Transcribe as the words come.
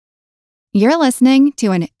You're listening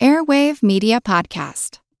to an Airwave Media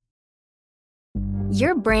Podcast.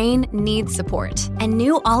 Your brain needs support, and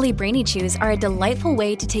new Ollie Brainy Chews are a delightful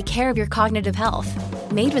way to take care of your cognitive health.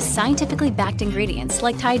 Made with scientifically backed ingredients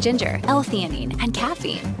like Thai ginger, L-theanine, and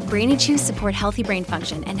caffeine, Brainy Chews support healthy brain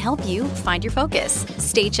function and help you find your focus,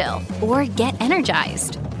 stay chill, or get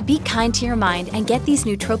energized. Be kind to your mind and get these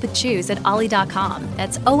nootropic chews at ollie.com.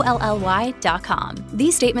 That's OLLY.com.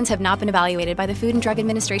 These statements have not been evaluated by the Food and Drug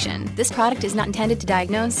Administration. This product is not intended to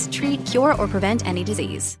diagnose, treat, cure, or prevent any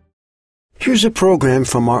disease. Here's a program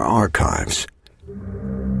from our archives. In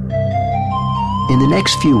the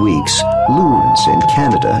next few weeks, loons in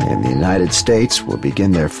Canada and the United States will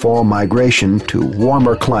begin their fall migration to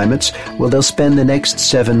warmer climates where they'll spend the next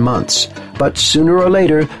 7 months. But sooner or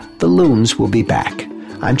later, the loons will be back.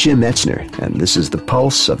 I'm Jim Metzner, and this is The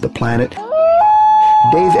Pulse of the Planet.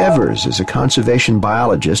 Dave Evers is a conservation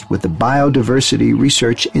biologist with the Biodiversity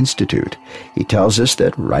Research Institute. He tells us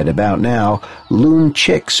that right about now, loon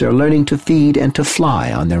chicks are learning to feed and to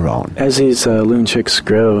fly on their own. As these loon chicks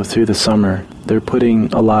grow through the summer, they're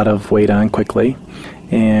putting a lot of weight on quickly,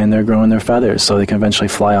 and they're growing their feathers so they can eventually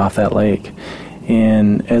fly off that lake.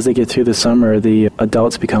 And as they get through the summer, the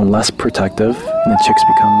adults become less protective, and the chicks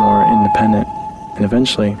become more independent. And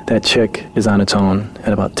eventually, that chick is on its own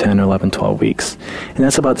at about 10 or 11, 12 weeks. And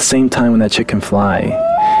that's about the same time when that chick can fly.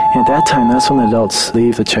 And at that time, that's when the adults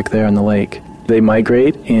leave the chick there on the lake. They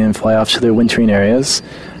migrate and fly off to their wintering areas,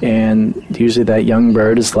 and usually that young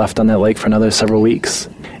bird is left on that lake for another several weeks,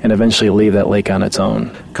 and eventually leave that lake on its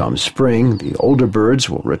own. Come spring, the older birds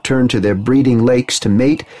will return to their breeding lakes to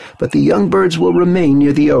mate, but the young birds will remain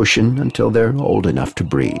near the ocean until they're old enough to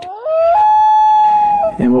breed.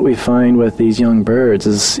 And what we find with these young birds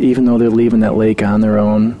is even though they're leaving that lake on their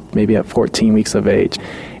own, maybe at 14 weeks of age,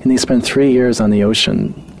 and they spend 3 years on the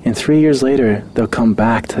ocean, and 3 years later, they'll come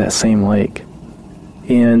back to that same lake.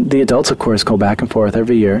 And the adults, of course, go back and forth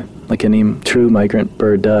every year, like any true migrant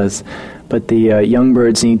bird does. But the young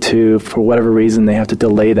birds need to, for whatever reason, they have to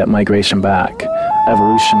delay that migration back.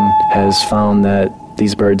 Evolution has found that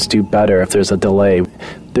these birds do better if there's a delay.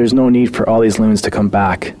 There's no need for all these loons to come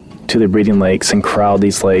back to their breeding lakes and crowd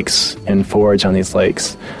these lakes and forage on these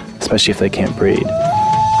lakes, especially if they can't breed.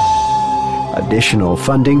 Additional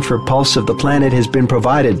funding for Pulse of the Planet has been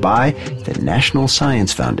provided by the National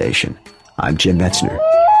Science Foundation. I'm Jim Metzner.